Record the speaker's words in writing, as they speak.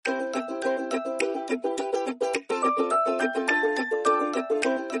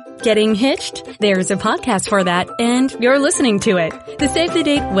Getting hitched? There's a podcast for that, and you're listening to it. The Save the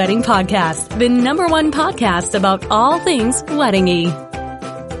Date Wedding Podcast, the #1 podcast about all things wedding-y.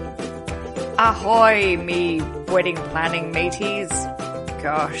 Ahoy, me wedding planning mateys.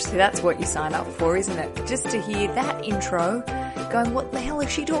 Gosh, see, that's what you sign up for, isn't it? Just to hear that intro going, what the hell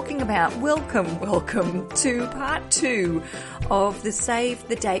is she talking about? Welcome to part 2 of the Save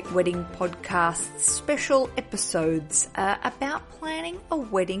the Date Wedding Podcast special episodes about planning a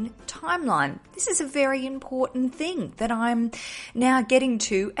wedding timeline. This is a very important thing that I'm now getting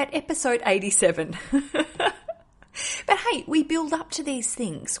to at episode 87. But hey, we build up to these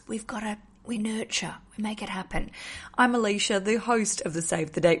things. We nurture, we make it happen. I'm Alicia, the host of the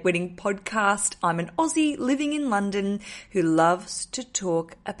Save the Date Wedding Podcast. I'm an Aussie living in London who loves to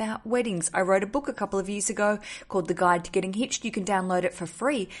talk about weddings. I wrote a book a couple of years ago called The Guide to Getting Hitched. You can download it for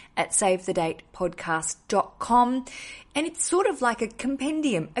free at savethedatepodcast.com. And it's sort of like a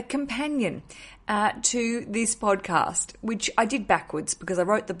compendium, a companion to this podcast, which I did backwards because I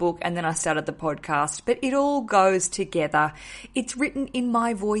wrote the book and then I started the podcast, but it all goes together. It's written in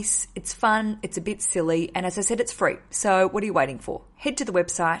my voice. It's fun. It's a bit silly. And as I said, it's free. So what are you waiting for? Head to the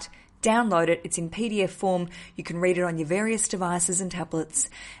website, download it. It's in PDF form. You can read it on your various devices and tablets,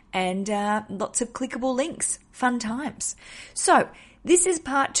 and lots of clickable links. Fun times. So this is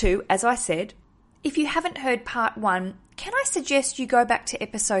part 2, as I said. If you haven't heard part 1, can I suggest you go back to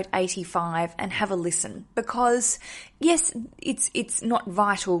episode 85 and have a listen? Because yes, it's not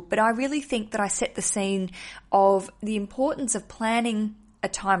vital, but I really think that I set the scene of the importance of planning a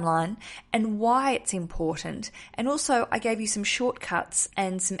timeline and why it's important. And also I gave you some shortcuts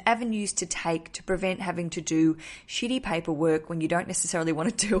and some avenues to take to prevent having to do shitty paperwork when you don't necessarily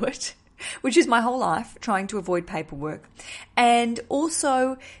want to do it, which is my whole life, trying to avoid paperwork. And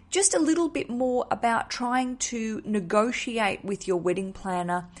also just a little bit more about trying to negotiate with your wedding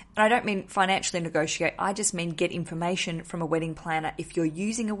planner. And I don't mean financially negotiate, I just mean get information from a wedding planner if you're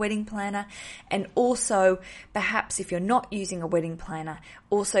using a wedding planner. And also, perhaps if you're not using a wedding planner,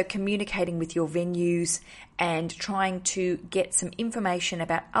 also communicating with your venues and trying to get some information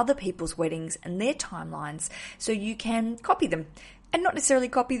about other people's weddings and their timelines so you can copy them. And not necessarily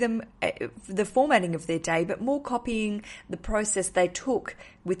copy them, the formatting of their day, but more copying the process they took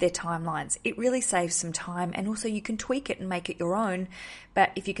with their timelines. It really saves some time, and also you can tweak it and make it your own.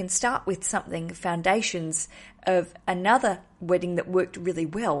 But if you can start with something, foundations of another wedding that worked really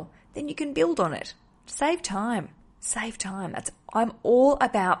well, then you can build on it. Save time. Save time. I'm all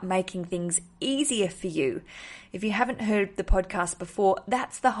about making things easier for you. If you haven't heard the podcast before,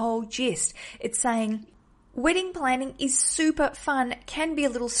 that's the whole gist. It's saying, wedding planning is super fun, can be a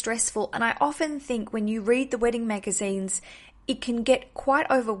little stressful, and I often think when you read the wedding magazines, it can get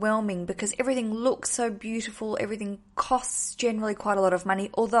quite overwhelming because everything looks so beautiful, everything costs generally quite a lot of money,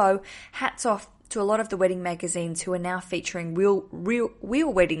 although hats off to a lot of the wedding magazines who are now featuring real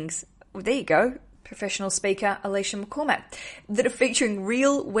weddings. Well, there you go, professional speaker Alicia McCormack, that are featuring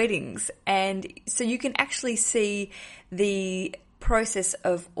real weddings, and so you can actually see the process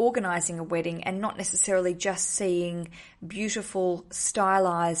of organizing a wedding and not necessarily just seeing beautiful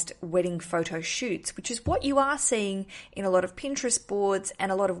stylized wedding photo shoots, which is what you are seeing in a lot of Pinterest boards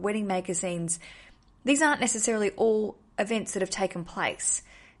and a lot of wedding magazines. These aren't necessarily all events that have taken place.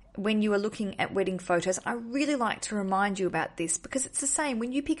 When you are looking at wedding photos, I really like to remind you about this because it's the same.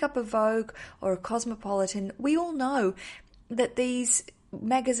 When you pick up a Vogue or a Cosmopolitan, we all know that these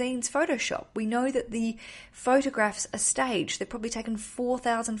magazines Photoshop. We know that the photographs are staged. They've probably taken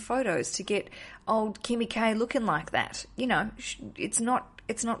 4,000 photos to get old Kimmy K looking like that. You know, it's not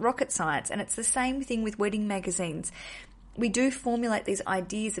rocket science. And it's the same thing with wedding magazines. We do formulate these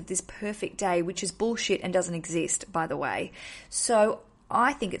ideas of this perfect day, which is bullshit and doesn't exist, by the way. So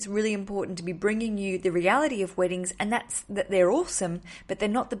I think it's really important to be bringing you the reality of weddings, and that's that they're awesome, but they're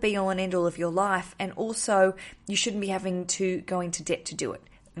not the be-all and end-all of your life, and also you shouldn't be having to go into debt to do it.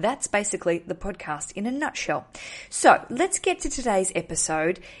 That's basically the podcast in a nutshell. So let's get to today's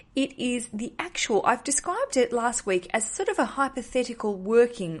episode. It is I've described it last week as sort of a hypothetical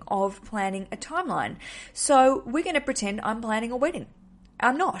working of planning a timeline. So we're going to pretend I'm planning a wedding.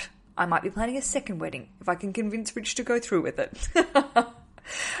 I'm not. I might be planning a second wedding if I can convince Rich to go through with it.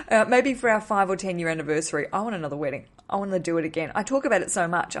 Maybe for our 5 or 10 year anniversary, I want another wedding. I want to do it again. I talk about it so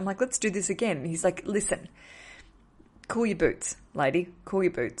much. I'm like, let's do this again. And he's like, listen, Cool your boots, lady. Cool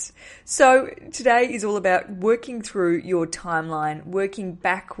your boots. So today is all about working through your timeline, working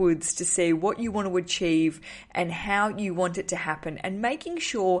backwards to see what you want to achieve and how you want it to happen, and making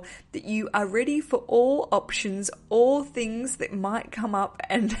sure that you are ready for all options, all things that might come up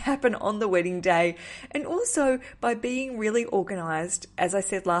and happen on the wedding day. And also by being really organized, as I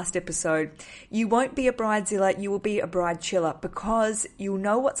said last episode, you won't be a bridezilla, you will be a bride chiller, because you'll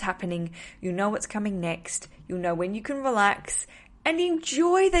know what's happening, you know what's coming next, you'll know when you can relax and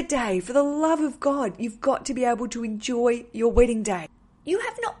enjoy the day. For the love of God, you've got to be able to enjoy your wedding day. You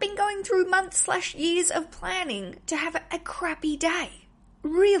have not been going through months/years of planning to have a crappy day.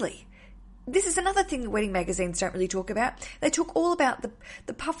 Really. This is another thing that wedding magazines don't really talk about. They talk all about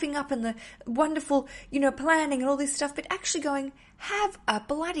the puffing up and the wonderful, planning and all this stuff, but actually going, have a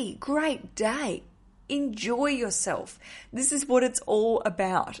bloody great day. Enjoy yourself. This is what it's all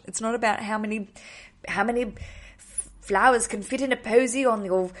about. It's not about how many flowers can fit in a posy on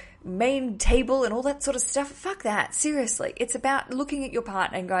your main table and all that sort of stuff. Fuck that. Seriously. It's about looking at your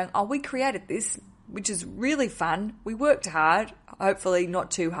partner and going, oh, we created this, which is really fun. We worked hard, hopefully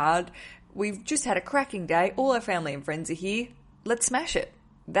not too hard. We've just had a cracking day. All our family and friends are here. Let's smash it.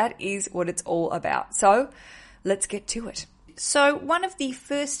 That is what it's all about. So let's get to it. So one of the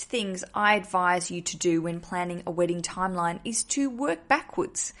first things I advise you to do when planning a wedding timeline is to work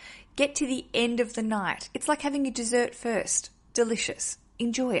backwards. Get to the end of the night. It's like having your dessert first. Delicious.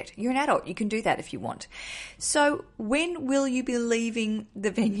 Enjoy it. You're an adult. You can do that if you want. So when will you be leaving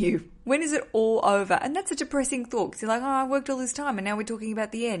the venue? When is it all over? And that's a depressing thought, because you're like, oh, I worked all this time and now we're talking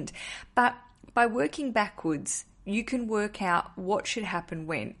about the end. But by working backwards, you can work out what should happen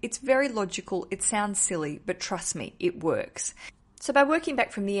when. It's very logical. It sounds silly, but trust me, it works. So by working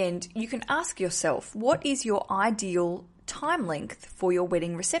back from the end, you can ask yourself, what is your ideal time length for your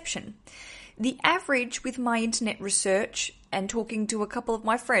wedding reception? The average, with my internet research and talking to a couple of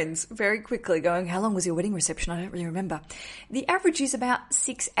my friends very quickly, going, how long was your wedding reception? I don't really remember. The average is about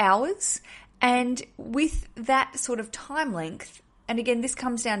 6 hours. And with that sort of time length, and again, this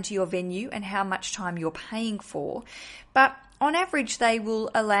comes down to your venue and how much time you're paying for, but on average, they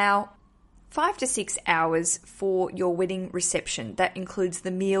will allow 5 to 6 hours for your wedding reception. That includes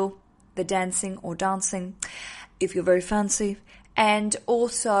the meal, the dancing or dancing, if you're very fancy, and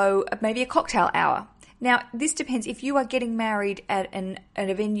also maybe a cocktail hour. Now, this depends. If you are getting married at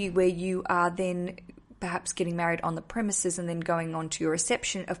a venue where you are then perhaps getting married on the premises and then going on to your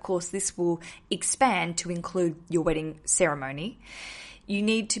reception, of course, this will expand to include your wedding ceremony. You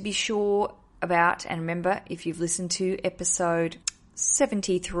need to be sure about, and remember, if you've listened to episode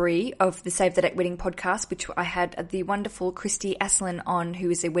 73 of the Save the Date Wedding podcast, which I had the wonderful Christy Aslan on,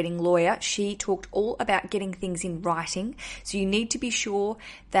 who is a wedding lawyer. She talked all about getting things in writing. So you need to be sure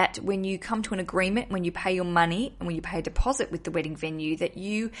that when you come to an agreement, when you pay your money and when you pay a deposit with the wedding venue, that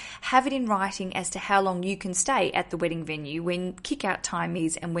you have it in writing as to how long you can stay at the wedding venue, when kick-out time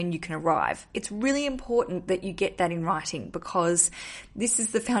is, and when you can arrive. It's really important that you get that in writing, because this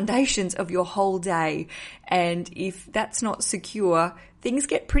is the foundations of your whole day. And if that's not secure, things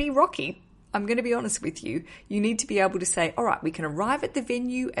get pretty rocky. I'm going to be honest with you. You need to be able to say, all right, we can arrive at the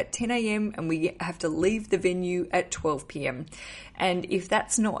venue at 10 a.m. and we have to leave the venue at 12 p.m. And if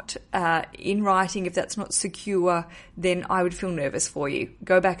that's not in writing, if that's not secure, then I would feel nervous for you.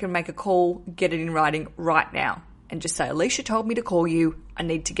 Go back and make a call, get it in writing right now, and just say, Alicia told me to call you. I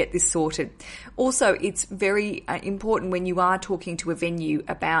need to get this sorted. Also, it's very important when you are talking to a venue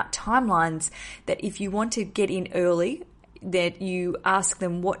about timelines that if you want to get in early, that you ask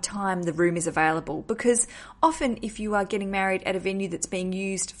them what time the room is available. Because often if you are getting married at a venue that's being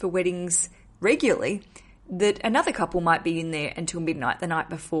used for weddings regularly, that another couple might be in there until midnight the night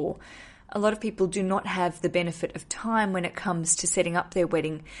before. A lot of people do not have the benefit of time when it comes to setting up their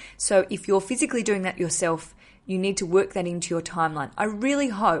wedding. So if you're physically doing that yourself, you need to work that into your timeline. I really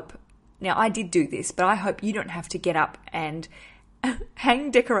hope, now I did do this, but I hope you don't have to get up and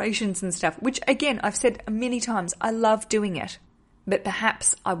hang decorations and stuff, which again, I've said many times, I love doing it. But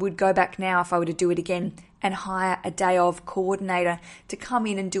perhaps I would go back now, if I were to do it again, and hire a day of coordinator to come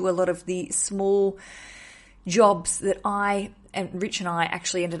in and do a lot of the small jobs that Rich and I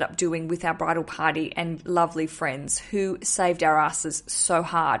actually ended up doing with our bridal party and lovely friends who saved our asses so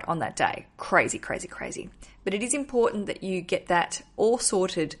hard on that day. Crazy, crazy, crazy. But it is important that you get that all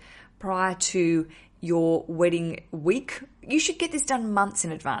sorted prior to your wedding week. You should get this done months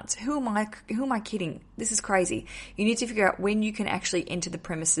in advance. Who am I kidding? This is crazy. You need to figure out when you can actually enter the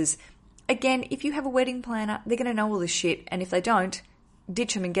premises. Again, if you have a wedding planner, they're going to know all this shit. And if they don't,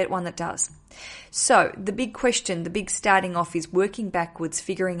 Ditch them and get one that does. So the big question, the big starting off is working backwards,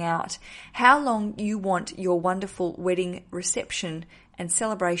 figuring out how long you want your wonderful wedding reception and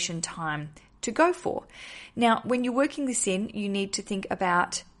celebration time to go for. Now, when you're working this in, you need to think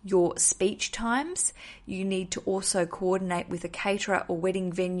about your speech times. You need to also coordinate with a caterer or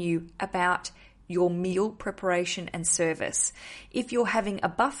wedding venue about your meal preparation and service. If you're having a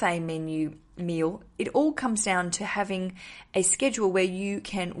buffet meal, it all comes down to having a schedule where you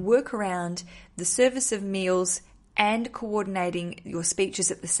can work around the service of meals and coordinating your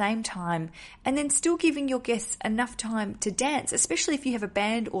speeches at the same time, and then still giving your guests enough time to dance. Especially if you have a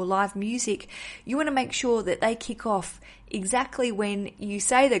band or live music, you want to make sure that they kick off exactly when you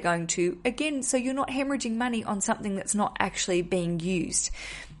say they're going to, again, so you're not hemorrhaging money on something that's not actually being used.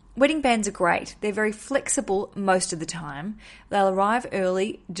 Wedding bands are great. They're very flexible most of the time. They'll arrive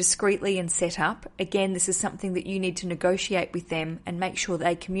early, discreetly and set up. Again, this is something that you need to negotiate with them and make sure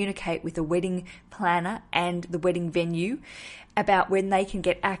they communicate with the wedding planner and the wedding venue about when they can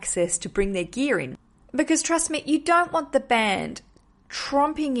get access to bring their gear in. Because trust me, you don't want the band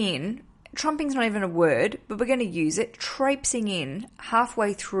tromping in. Tromping's not even a word, but we're going to use it, traipsing in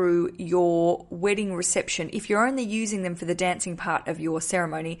halfway through your wedding reception. If you're only using them for the dancing part of your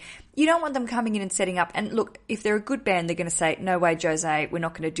ceremony, you don't want them coming in and setting up. And look, if they're a good band, they're going to say, no way, Jose, we're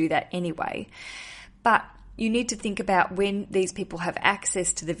not going to do that anyway. But you need to think about when these people have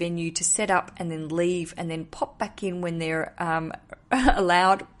access to the venue to set up and then leave and then pop back in when they're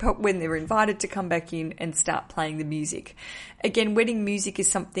allowed, when they're invited to come back in and start playing the music. Again, wedding music is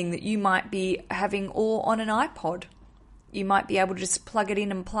something that you might be having all on an iPod. You might be able to just plug it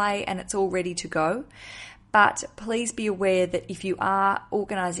in and play and it's all ready to go. But please be aware that if you are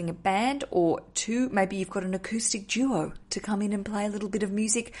organising a band or two, maybe you've got an acoustic duo to come in and play a little bit of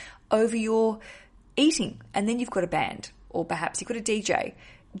music over your eating, and then you've got a band, or perhaps you've got a DJ.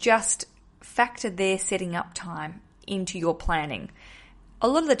 Just factor their setting up time into your planning. A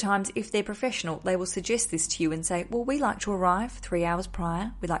lot of the times, if they're professional, they will suggest this to you and say, well, we like to arrive 3 hours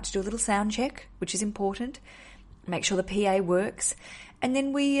prior. We like to do a little sound check, which is important. Make sure the PA works. And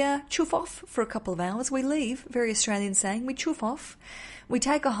then we chuff off for a couple of hours. We leave, very Australian saying, we chuff off. We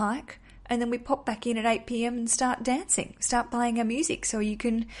take a hike. And then we pop back in at 8 p.m. and start dancing, start playing our music so you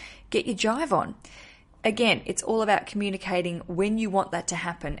can get your jive on. Again, it's all about communicating when you want that to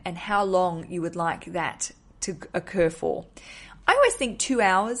happen and how long you would like that to occur for. I always think 2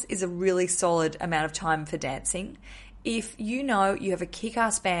 hours is a really solid amount of time for dancing. If you know you have a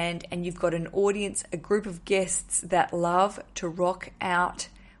kick-ass band and you've got an audience, a group of guests that love to rock out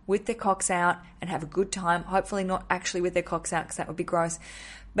with their cocks out and have a good time, hopefully not actually with their cocks out because that would be gross,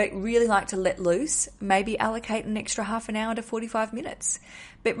 but really like to let loose, maybe allocate an extra half an hour to 45 minutes.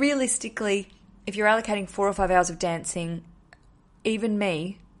 But realistically, if you're allocating 4 or 5 hours of dancing, even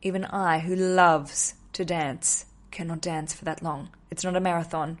I, who loves to dance, cannot dance for that long. It's not a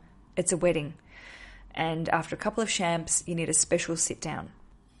marathon, it's a wedding. And after a couple of champs, you need a special sit down.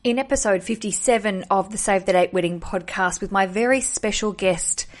 In episode 57 of the Save the Date Wedding podcast with my very special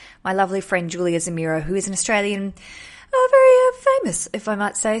guest, my lovely friend Julia Zemiro, who is an Australian, very famous, if I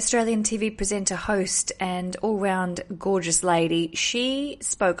might say, Australian TV presenter, host, and all-round gorgeous lady. She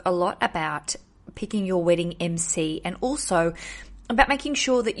spoke a lot about picking your wedding MC and also about making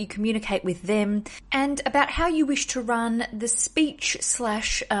sure that you communicate with them and about how you wish to run the speech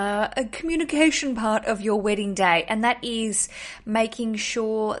 / communication part of your wedding day. And that is making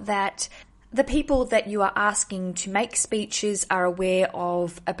sure that the people that you are asking to make speeches are aware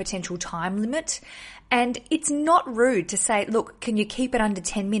of a potential time limit. And it's not rude to say, look, can you keep it under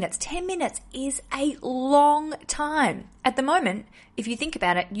 10 minutes? 10 minutes is a long time. At the moment, if you think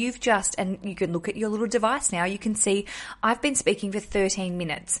about it, and you can look at your little device now, you can see I've been speaking for 13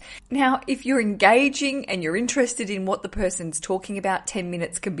 minutes. Now, if you're engaging and you're interested in what the person's talking about, 10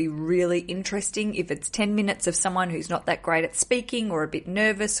 minutes can be really interesting. If it's 10 minutes of someone who's not that great at speaking or a bit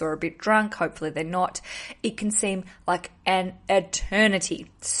nervous or a bit drunk, hopefully they're not, it can seem like an eternity.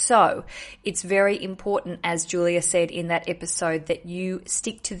 So it's very important, as Julia said in that episode, that you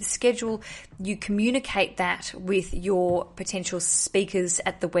stick to the schedule, you communicate that with your potential speakers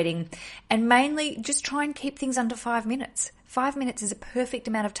at the wedding, and mainly just try and keep things under 5 minutes. 5 minutes is a perfect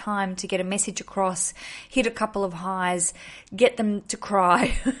amount of time to get a message across, hit a couple of highs, get them to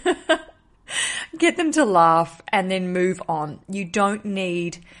cry, get them to laugh, and then move on. You don't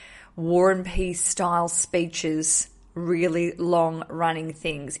need War and Peace style speeches, really long running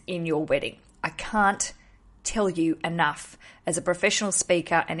things in your wedding. I can't tell you enough as a professional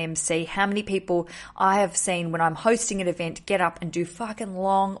speaker and MC how many people I have seen when I'm hosting an event get up and do fucking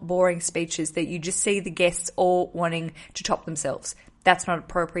long, boring speeches that you just see the guests all wanting to top themselves. That's not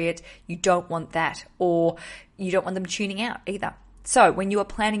appropriate. You don't want that, or you don't want them tuning out either. So when you are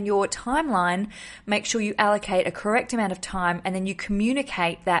planning your timeline, make sure you allocate a correct amount of time and then you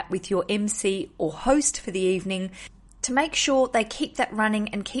communicate that with your MC or host for the evening to make sure they keep that running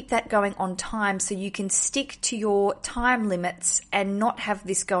and keep that going on time so you can stick to your time limits and not have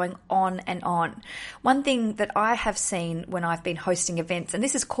this going on and on. One thing that I have seen when I've been hosting events, and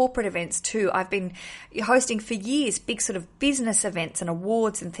this is corporate events too, I've been hosting for years big sort of business events and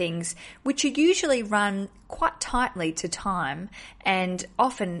awards and things, which are usually run quite tightly to time, and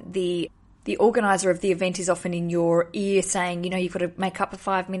often the organizer of the event is often in your ear saying, you've got to make up for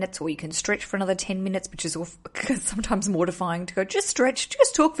 5 minutes or you can stretch for another 10 minutes, which is sometimes mortifying to go, just stretch,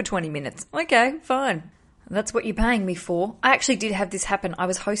 just talk for 20 minutes. Okay, fine. That's what you're paying me for. I actually did have this happen. I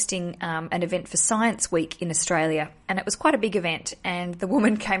was hosting an event for Science Week in Australia, and it was quite a big event, and the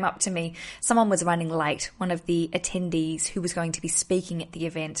woman came up to me. Someone was running late, one of the attendees who was going to be speaking at the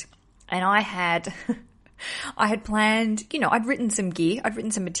event, and I had planned, I'd written some gear, I'd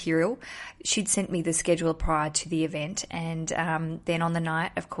written some material. She'd sent me the schedule prior to the event. And then on the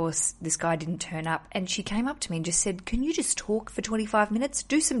night, of course, this guy didn't turn up. And she came up to me and just said, can you just talk for 25 minutes?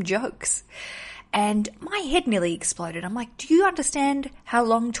 Do some jokes. And my head nearly exploded. I'm like, do you understand how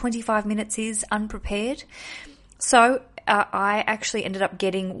long 25 minutes is unprepared? So I actually ended up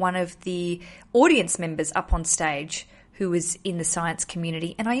getting one of the audience members up on stage who was in the science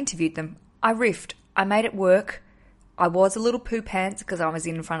community, and I interviewed them. I riffed. I made it work. I was a little poo pants because I was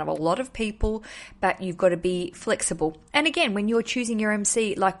in front of a lot of people, but you've got to be flexible. And again, when you're choosing your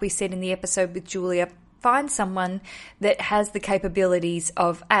MC, like we said in the episode with Julia, find someone that has the capabilities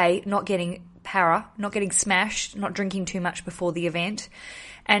of A, not getting not getting smashed, not drinking too much before the event,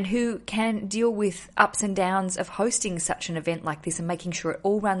 and who can deal with ups and downs of hosting such an event like this and making sure it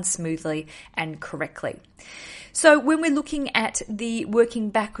all runs smoothly and correctly. So when we're looking at the working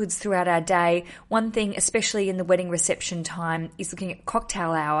backwards throughout our day, one thing, especially in the wedding reception time, is looking at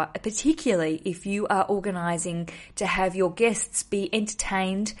cocktail hour, particularly if you are organising to have your guests be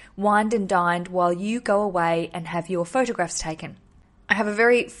entertained, wined and dined while you go away and have your photographs taken. I have a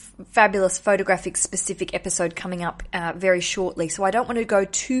very fabulous photographic specific episode coming up very shortly, so I don't want to go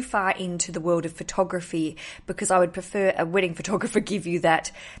too far into the world of photography because I would prefer a wedding photographer give you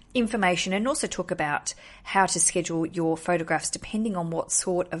that information and also talk about how to schedule your photographs depending on what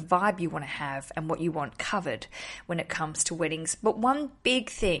sort of vibe you want to have and what you want covered when it comes to weddings. But one big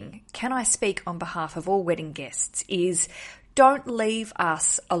thing, can I speak on behalf of all wedding guests, is don't leave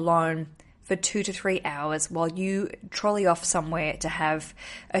us alone for 2 to 3 hours while you trolley off somewhere to have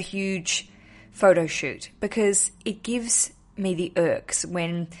a huge photo shoot, because it gives me the irks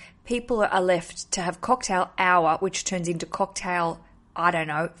when people are left to have cocktail hour, which turns into cocktail,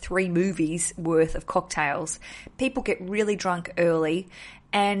 3 movies worth of cocktails. People get really drunk early,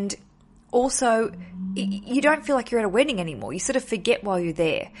 and also you don't feel like you're at a wedding anymore. You sort of forget while you're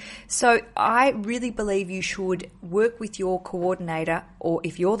there. So I really believe you should work with your coordinator, or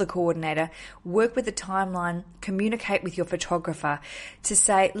if you're the coordinator, work with the timeline, communicate with your photographer to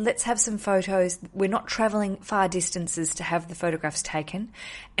say, let's have some photos. We're not traveling far distances to have the photographs taken,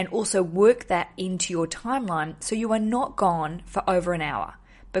 and also work that into your timeline so you are not gone for over an hour,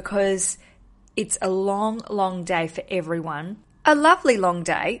 because it's a long, long day for everyone. A lovely long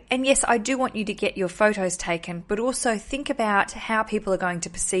day, and yes, I do want you to get your photos taken, but also think about how people are going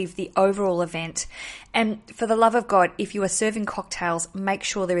to perceive the overall event. And for the love of God, if you are serving cocktails, make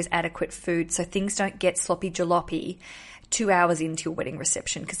sure there is adequate food so things don't get sloppy jalopy 2 hours into your wedding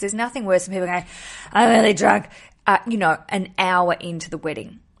reception, because there's nothing worse than people going, I'm really drunk, an hour into the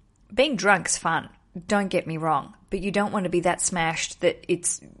wedding. Being drunk's fun, don't get me wrong, but you don't want to be that smashed that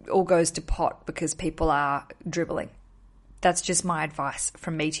it's all goes to pot because people are dribbling. That's just my advice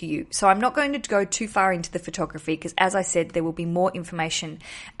from me to you. So I'm not going to go too far into the photography because, as I said, there will be more information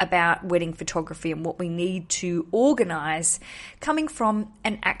about wedding photography and what we need to organise coming from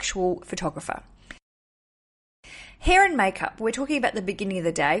an actual photographer. Hair and makeup. We're talking about the beginning of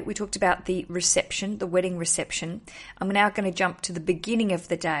the day. We talked about the reception, the wedding reception. I'm now going to jump to the beginning of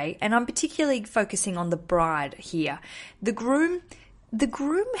the day, and I'm particularly focusing on the bride here. The groom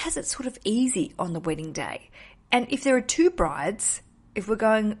has it sort of easy on the wedding day. And if there are 2 brides, if we're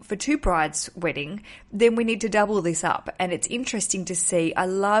going for 2 brides' wedding, then we need to double this up. And it's interesting to see. I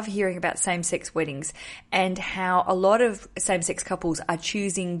love hearing about same-sex weddings and how a lot of same-sex couples are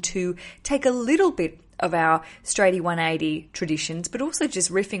choosing to take a little bit of our straighty 180 traditions, but also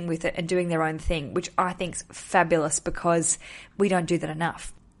just riffing with it and doing their own thing, which I think is fabulous because we don't do that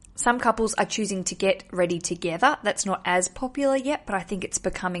enough. Some couples are choosing to get ready together. That's not as popular yet, but I think it's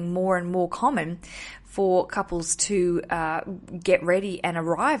becoming more and more common for couples to get ready and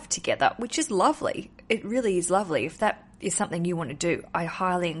arrive together, which is lovely. It really is lovely. If that is something you want to do, I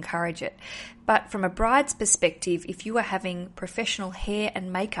highly encourage it. But from a bride's perspective, if you are having professional hair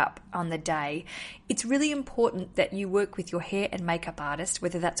and makeup on the day, it's really important that you work with your hair and makeup artist,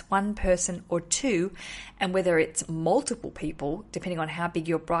 whether that's one person or two, and whether it's multiple people, depending on how big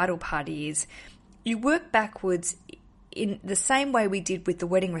your bridal party is. You work backwards in the same way we did with the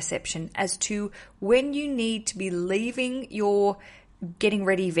wedding reception as to when you need to be leaving your getting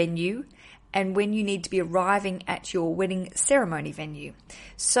ready venue and when you need to be arriving at your wedding ceremony venue.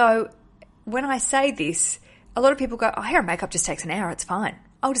 So when I say this, a lot of people go, oh, hair and makeup just takes an hour, it's fine.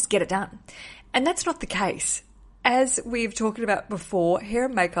 I'll just get it done. And that's not the case. As we've talked about before, hair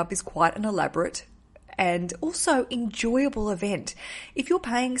and makeup is quite an elaborate and also enjoyable event. If you're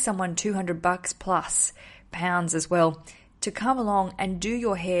paying someone $200 plus pounds as well to come along and do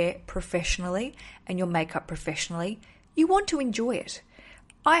your hair professionally and your makeup professionally, you want to enjoy it.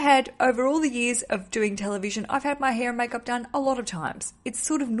 I had, over all the years of doing television, I've had my hair and makeup done a lot of times. It's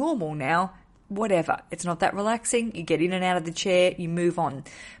sort of normal now. Whatever. It's not that relaxing. You get in and out of the chair, you move on.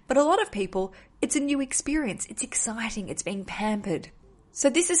 But a lot of people, it's a new experience. It's exciting. It's being pampered. So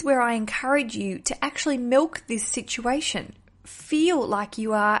this is where I encourage you to actually milk this situation. Feel like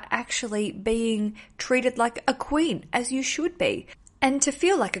you are actually being treated like a queen, as you should be. And to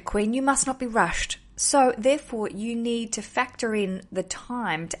feel like a queen, you must not be rushed. So therefore, you need to factor in the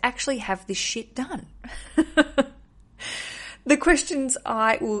time to actually have this shit done. The questions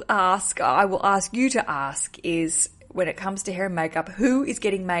I will ask you to ask is, when it comes to hair and makeup, who is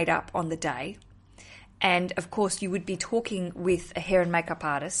getting made up on the day? And of course, you would be talking with a hair and makeup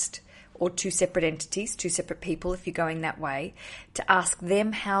artist or two separate entities, two separate people if you're going that way, to ask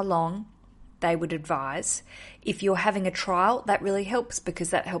them how long they would advise. If you're having a trial, that really helps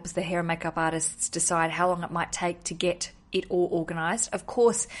because that helps the hair and makeup artists decide how long it might take to get it all organised. Of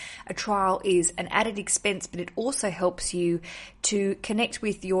course, a trial is an added expense, but it also helps you to connect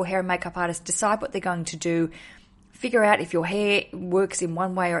with your hair and makeup artist, decide what they're going to do, figure out if your hair works in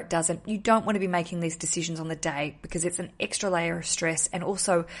one way or it doesn't. You don't want to be making these decisions on the day because it's an extra layer of stress, and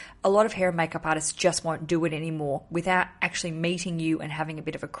also a lot of hair and makeup artists just won't do it anymore without actually meeting you and having a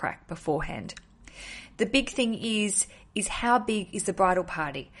bit of a crack beforehand. The big thing is how big is the bridal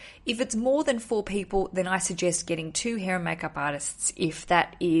party? If it's more than 4 people, then I suggest getting 2 hair and makeup artists if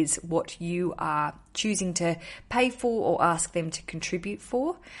that is what you are choosing to pay for or ask them to contribute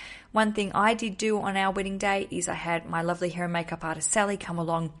for. One thing I did do on our wedding day is I had my lovely hair and makeup artist Sally come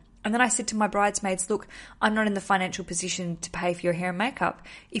along, and then I said to my bridesmaids, look, I'm not in the financial position to pay for your hair and makeup.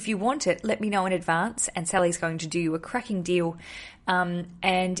 If you want it, let me know in advance, and Sally's going to do you a cracking deal.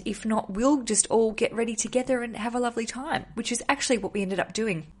 And if not, we'll just all get ready together and have a lovely time, which is actually what we ended up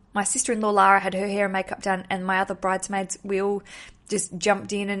doing. My sister-in-law Lara had her hair and makeup done, and my other bridesmaids, we all just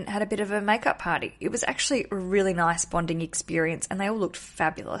jumped in and had a bit of a makeup party. It was actually a really nice bonding experience, and they all looked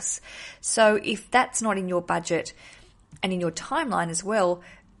fabulous. So if that's not in your budget and in your timeline as well,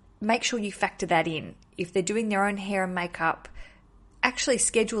 make sure you factor that in. If they're doing their own hair and makeup, actually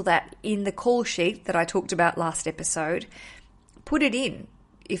schedule that in the call sheet that I talked about last episode. Put it in.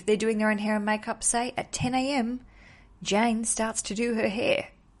 If they're doing their own hair and makeup, say at 10 a.m, Jane starts to do her hair.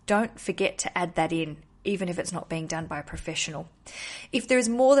 Don't forget to add that in, even if it's not being done by a professional. If there is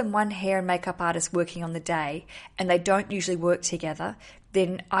more than one hair and makeup artist working on the day and they don't usually work together,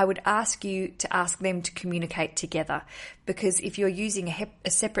 then I would ask you to ask them to communicate together, because if you're using a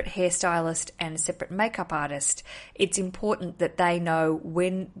separate hairstylist and a separate makeup artist, it's important that they know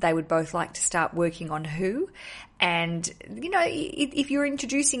when they would both like to start working on who. And, you know, if you're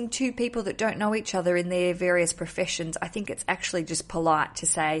introducing 2 people that don't know each other in their various professions, I think it's actually just polite to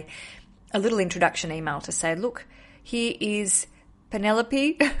say a little introduction email to say, look, here is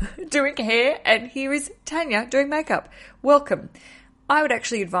Penelope doing hair and here is Tanya doing makeup. Welcome. I would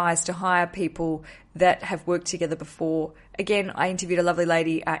actually advise to hire people that have worked together before. Again, I interviewed a lovely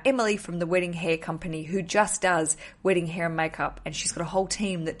lady, Emily from the Wedding Hair Company, who just does wedding hair and makeup, and she's got a whole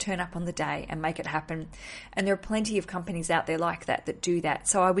team that turn up on the day and make it happen. And there are plenty of companies out there like that do that.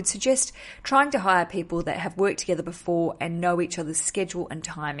 So I would suggest trying to hire people that have worked together before and know each other's schedule and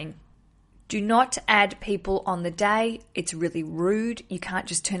timing. Do not add people on the day. It's really rude. You can't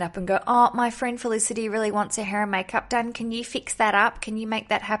just turn up and go, oh, my friend Felicity really wants her hair and makeup done. Can you fix that up? Can you make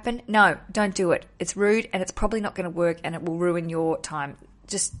that happen? No, don't do it. It's rude and it's probably not going to work and it will ruin your time.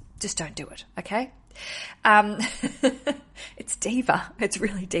 Just don't do it, okay? It's diva. It's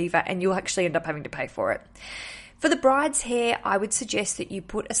really diva, and you'll actually end up having to pay for it. For the bride's hair, I would suggest that you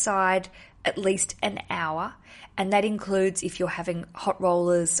put aside at least an hour, and that includes if you're having hot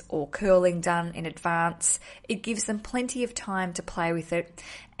rollers or curling done in advance. It gives them plenty of time to play with it.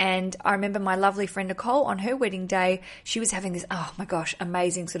 And I remember my lovely friend Nicole on her wedding day, she was having this, oh my gosh,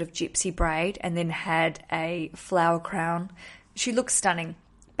 amazing sort of gypsy braid and then had a flower crown. She looked stunning.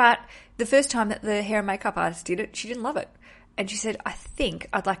 But the first time that the hair and makeup artist did it, she didn't love it. And she said, I think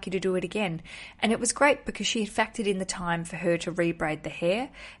I'd like you to do it again. And it was great because she had factored in the time for her to rebraid the hair.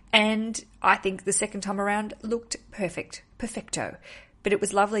 And I think the second time around looked perfecto. But it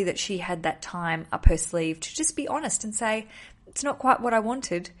was lovely that she had that time up her sleeve to just be honest and say, it's not quite what I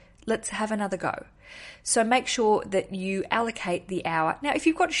wanted. Let's have another go. So make sure that you allocate the hour. Now, if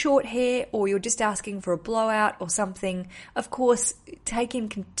you've got short hair or you're just asking for a blowout or something, of course, take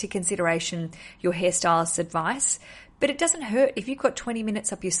into consideration your hairstylist's advice. But it doesn't hurt if you've got 20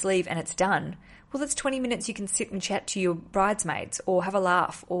 minutes up your sleeve and it's done. Well, that's 20 minutes you can sit and chat to your bridesmaids or have a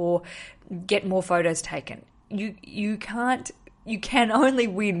laugh or get more photos taken. You can only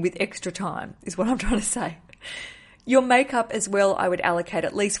win with extra time is what I'm trying to say. Your makeup as well, I would allocate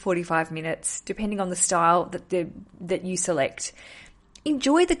at least 45 minutes, depending on the style that you select.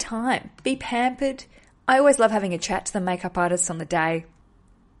 Enjoy the time. Be pampered. I always love having a chat to the makeup artists on the day.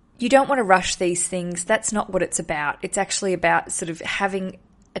 You don't want to rush these things. That's not what it's about. It's actually about sort of having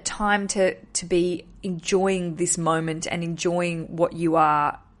a time to be enjoying this moment and enjoying what you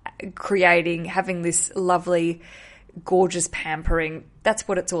are creating, having this lovely, gorgeous pampering. That's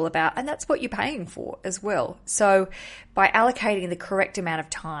what it's all about, and that's what you're paying for as well. So by allocating the correct amount of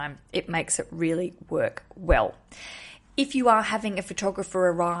time, it makes it really work well. If you are having a photographer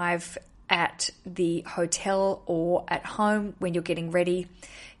arrive at the hotel or at home when you're getting ready,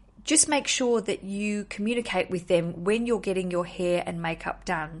 just make sure that you communicate with them when you're getting your hair and makeup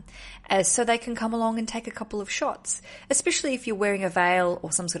done, so they can come along and take a couple of shots, especially if you're wearing a veil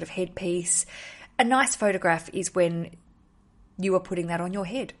or some sort of headpiece. A nice photograph is when you are putting that on your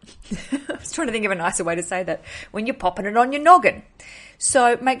head. I was trying to think of a nicer way to say that. When you're popping it on your noggin.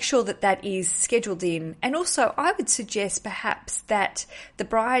 So make sure that that is scheduled in. And also, I would suggest perhaps that the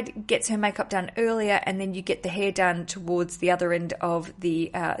bride gets her makeup done earlier and then you get the hair done towards the other end of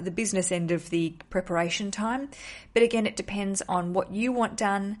the business end of the preparation time. But again, it depends on what you want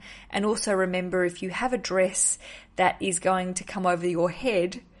done. And also remember, if you have a dress that is going to come over your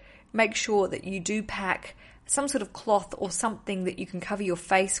head, make sure that you do pack some sort of cloth or something that you can cover your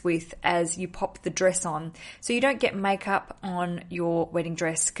face with as you pop the dress on, so you don't get makeup on your wedding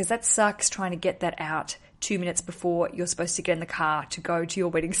dress, because that sucks trying to get that out 2 minutes before you're supposed to get in the car to go to your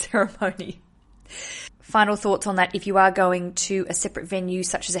wedding ceremony. Final thoughts on that: if you are going to a separate venue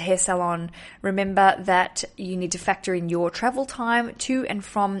such as a hair salon, remember that you need to factor in your travel time to and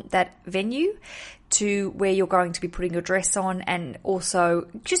from that venue to where you're going to be putting your dress on, and also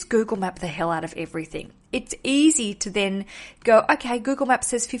just Google Map the hell out of everything. It's easy to then go, okay, Google Maps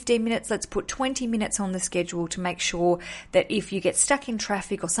says 15 minutes, let's put 20 minutes on the schedule to make sure that if you get stuck in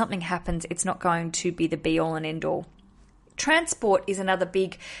traffic or something happens, it's not going to be the be-all and end-all. Transport is another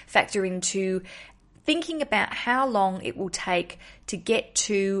big factor into thinking about how long it will take to get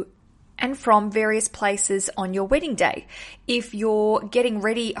to and from various places on your wedding day. If you're getting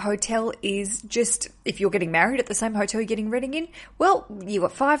ready, hotel is just, if you're getting married at the same hotel you're getting ready in, well, you've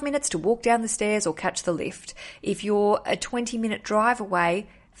got 5 minutes to walk down the stairs or catch the lift. If you're a 20-minute drive away,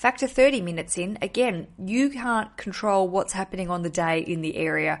 factor 30 minutes in. Again, you can't control what's happening on the day in the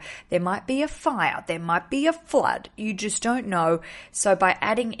area. There might be a fire, there might be a flood, you just don't know. So by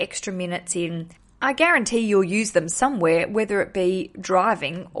adding extra minutes in, I guarantee you'll use them somewhere, whether it be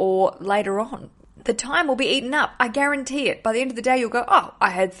driving or later on. The time will be eaten up. I guarantee it. By the end of the day, you'll go, oh,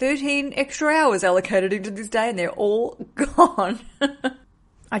 I had 13 extra hours allocated into this day and they're all gone.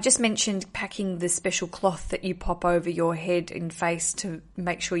 I just mentioned packing the special cloth that you pop over your head and face to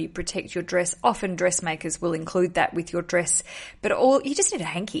make sure you protect your dress. Often dressmakers will include that with your dress, but you just need a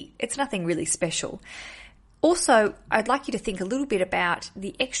hanky. It's nothing really special. Also, I'd like you to think a little bit about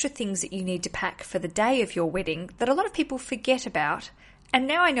the extra things that you need to pack for the day of your wedding that a lot of people forget about. And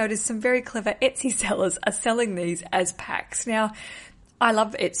now I notice some very clever Etsy sellers are selling these as packs. Now, I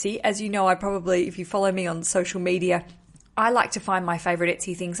love Etsy. As you know, if you follow me on social media, I like to find my favorite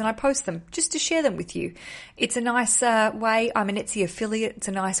Etsy things and I post them just to share them with you. It's a nice way. I'm an Etsy affiliate. It's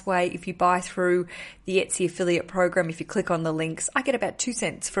a nice way if you buy through the Etsy affiliate program. If you click on the links, I get about 2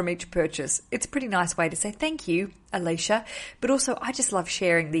 cents from each purchase. It's a pretty nice way to say thank you, Alicia. But also, I just love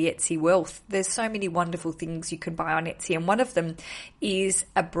sharing the Etsy wealth. There's so many wonderful things you can buy on Etsy, and one of them is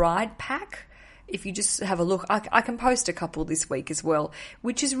a bride pack. if you just have a look, I can post a couple this week as well,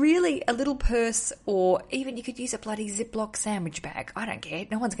 which is really a little purse, or even you could use a bloody Ziploc sandwich bag. I don't care.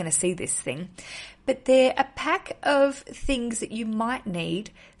 No one's going to see this thing. But they're a pack of things that you might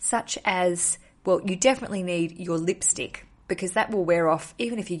need, such as, well, you definitely need your lipstick, because that will wear off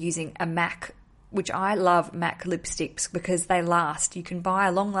even if you're using a MAC, which I love MAC lipsticks because they last. You can buy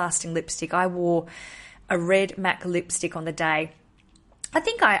a long-lasting lipstick. I wore a red MAC lipstick on the day. I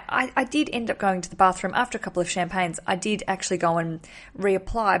think I did end up going to the bathroom after a couple of champagnes. I did actually go and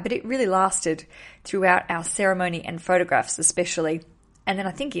reapply, but it really lasted throughout our ceremony and photographs especially, and then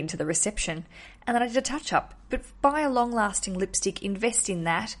I think into the reception. And then I did a touch-up. But buy a long-lasting lipstick, invest in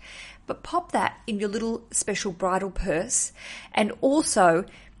that, but pop that in your little special bridal purse, and also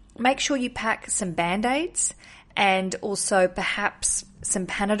make sure you pack some Band-Aids and also perhaps some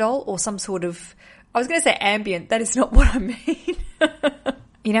Panadol or some sort of, I was going to say Ambient, that is not what I mean.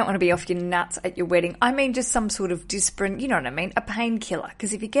 You don't want to be off your nuts at your wedding. I mean just some sort of Disprin, you know what I mean, a painkiller.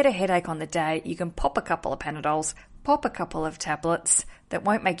 Because if you get a headache on the day, you can pop a couple of Panadols, pop a couple of tablets that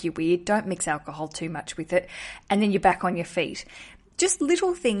won't make you weird, don't mix alcohol too much with it, and then you're back on your feet. Just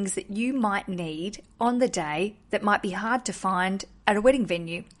little things that you might need on the day that might be hard to find at a wedding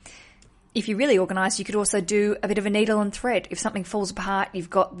venue. If you're really organised, you could also do a bit of a needle and thread. If something falls apart, you've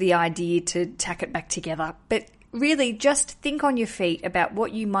got the idea to tack it back together. But really, just think on your feet about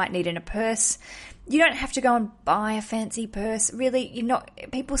what you might need in a purse. You don't have to go and buy a fancy purse. Really,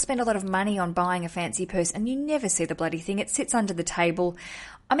 people spend a lot of money on buying a fancy purse and you never see the bloody thing. It sits under the table.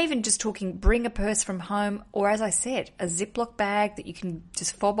 I'm even just talking bring a purse from home, or as I said, a Ziploc bag that you can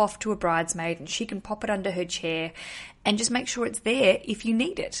just fob off to a bridesmaid and she can pop it under her chair and just make sure it's there if you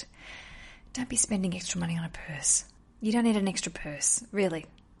need it. Don't be spending extra money on a purse. You don't need an extra purse, really.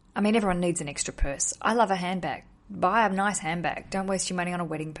 I mean, everyone needs an extra purse. I love a handbag. Buy a nice handbag. Don't waste your money on a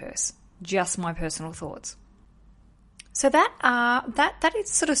wedding purse. Just my personal thoughts. So that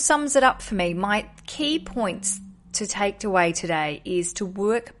sort of sums it up for me. My key points to take away today is to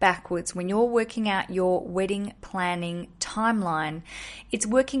work backwards. When you're working out your wedding planning timeline, it's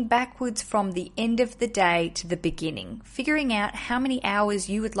working backwards from the end of the day to the beginning, figuring out how many hours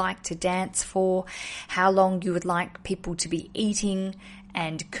you would like to dance for, how long you would like people to be eating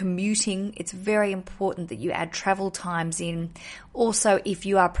and commuting. It's very important that you add travel times in. Also, if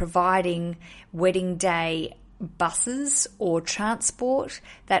you are providing wedding day buses or transport,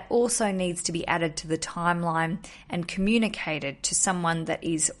 that also needs to be added to the timeline and communicated to someone that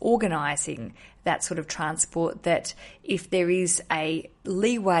is organising that sort of transport, that if there is a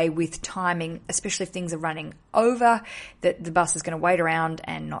leeway with timing, especially if things are running over, that the bus is going to wait around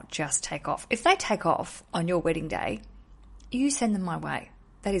and not just take off. If they take off on your wedding day, you send them my way.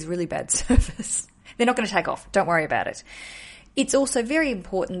 That is really bad service. They're not going to take off. Don't worry about it. It's also very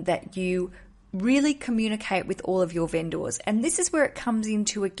important that you really communicate with all of your vendors. And this is where it comes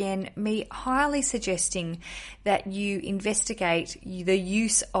into, again, me highly suggesting that you investigate the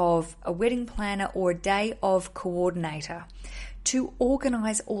use of a wedding planner or a day of coordinator to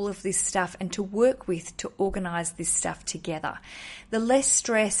organise all of this stuff and to work with to organise this stuff together. The less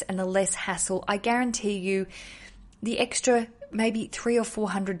stress and the less hassle, I guarantee you, the extra maybe $300 or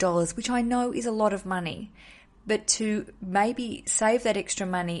 $400, which I know is a lot of money, but to maybe save that extra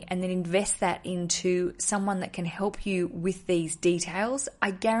money and then invest that into someone that can help you with these details,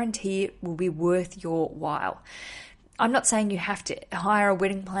 I guarantee it will be worth your while. I'm not saying you have to hire a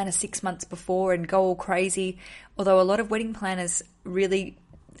wedding planner 6 months before and go all crazy, although a lot of wedding planners really,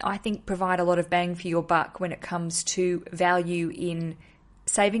 I think, provide a lot of bang for your buck when it comes to value in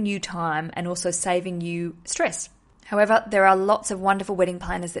saving you time and also saving you stress. However, there are lots of wonderful wedding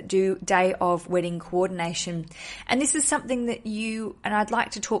planners that do day of wedding coordination. And this is something that and I'd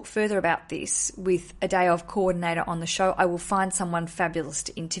like to talk further about this with a day of coordinator on the show. I will find someone fabulous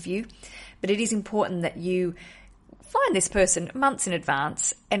to interview, but it is important that you find this person months in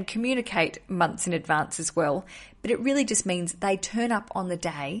advance and communicate months in advance as well. But it really just means they turn up on the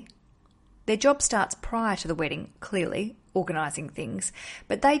day. Their job starts prior to the wedding, clearly, organising things,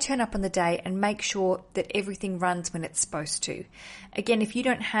 but they turn up on the day and make sure that everything runs when it's supposed to. Again, if you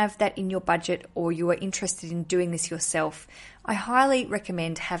don't have that in your budget or you are interested in doing this yourself, I highly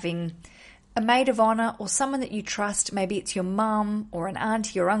recommend having a maid of honour or someone that you trust, maybe it's your mum or an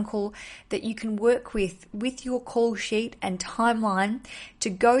auntie or uncle, that you can work with your call sheet and timeline to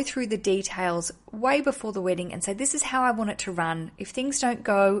go through the details way before the wedding and say, this is how I want it to run. If things don't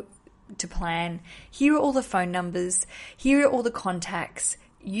go to plan, here are all the phone numbers, here are all the contacts,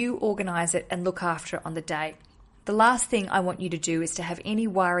 you organise it and look after it on the day. The last thing I want you to do is to have any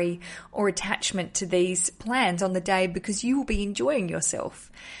worry or attachment to these plans on the day, because you will be enjoying yourself.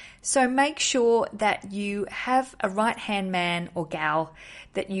 So make sure that you have a right-hand man or gal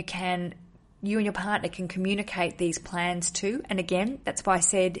that you and your partner can communicate these plans to. And again, that's why I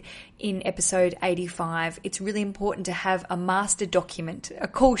said in episode 85, it's really important to have a master document. A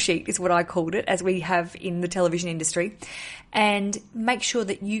call sheet is what I called it, as we have in the television industry. And make sure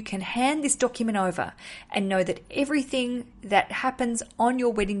that you can hand this document over and know that everything that happens on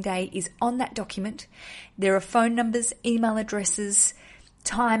your wedding day is on that document. There are phone numbers, email addresses,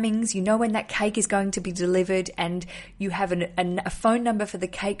 timings. You know when that cake is going to be delivered, and you have a phone number for the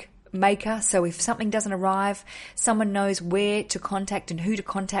cake maker, so if something doesn't arrive, someone knows where to contact and who to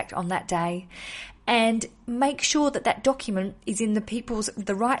contact on that day. And make sure that that document is in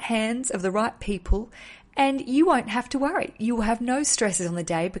the right hands of the right people, and you won't have to worry. You will have no stresses on the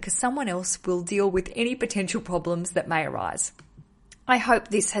day because someone else will deal with any potential problems that may arise. I hope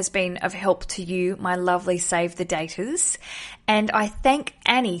this has been of help to you, my lovely Save the Daters. And I thank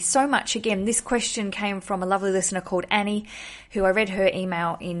Annie so much. Again, this question came from a lovely listener called Annie, who I read her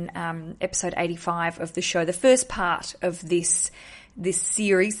email in episode 85 of the show, the first part of this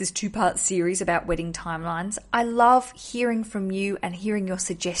series, this 2-part series about wedding timelines. I love hearing from you and hearing your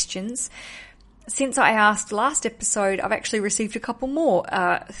suggestions. Since I asked last episode, I've actually received a couple more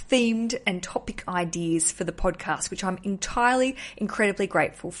themed and topic ideas for the podcast, which I'm incredibly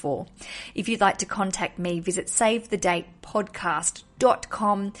grateful for. If you'd like to contact me, visit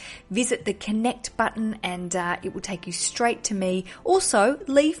savethedatepodcast.com, visit the connect button, and it will take you straight to me. Also,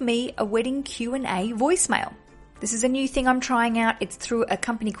 leave me a wedding Q&A voicemail. This is a new thing I'm trying out. It's through a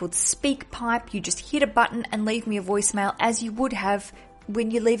company called SpeakPipe. You just hit a button and leave me a voicemail as you would have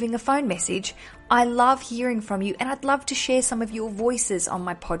when you're leaving a phone message. I love hearing from you, and I'd love to share some of your voices on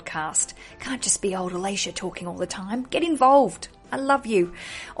my podcast. Can't just be old Alicia talking all the time. Get involved. I love you.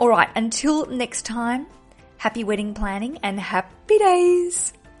 All right, until next time, happy wedding planning and happy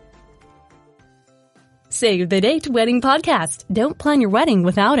days. Save the Date Wedding Podcast. Don't plan your wedding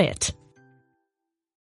without it.